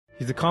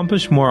He's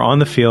accomplished more on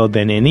the field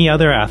than any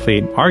other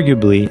athlete,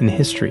 arguably, in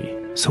history.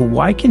 So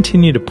why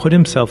continue to put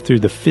himself through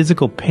the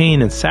physical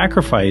pain and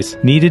sacrifice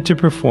needed to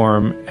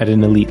perform at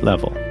an elite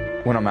level?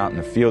 When I'm out in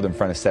the field in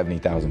front of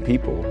 70,000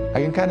 people,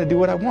 I can kind of do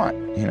what I want,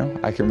 you know?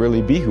 I can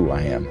really be who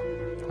I am.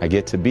 I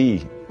get to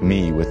be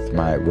me with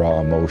my raw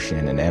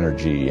emotion and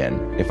energy,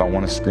 and if I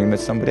want to scream at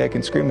somebody, I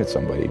can scream at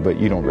somebody, but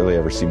you don't really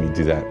ever see me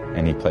do that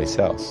anyplace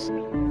else.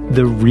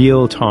 The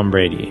real Tom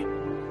Brady.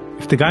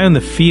 If the guy on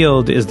the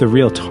field is the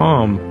real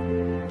Tom,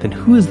 then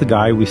who is the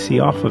guy we see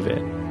off of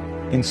it?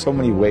 In so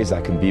many ways,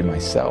 I can be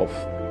myself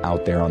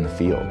out there on the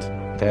field,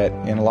 that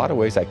in a lot of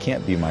ways I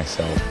can't be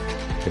myself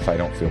if I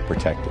don't feel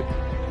protected.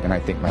 And I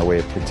think my way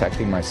of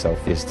protecting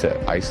myself is to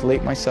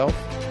isolate myself,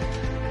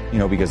 you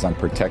know, because I'm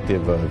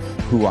protective of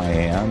who I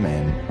am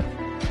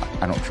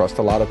and I don't trust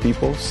a lot of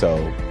people. So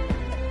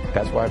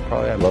that's why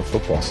I love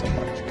football so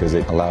much, because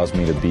it allows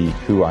me to be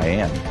who I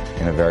am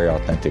in a very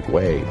authentic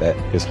way that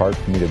is hard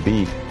for me to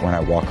be when I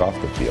walk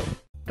off the field.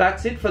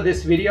 That's it for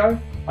this video.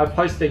 I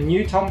post a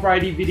new Tom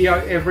Brady video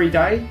every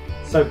day,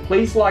 so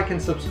please like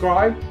and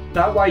subscribe.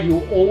 That way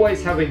you'll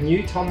always have a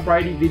new Tom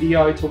Brady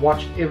video to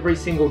watch every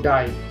single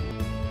day.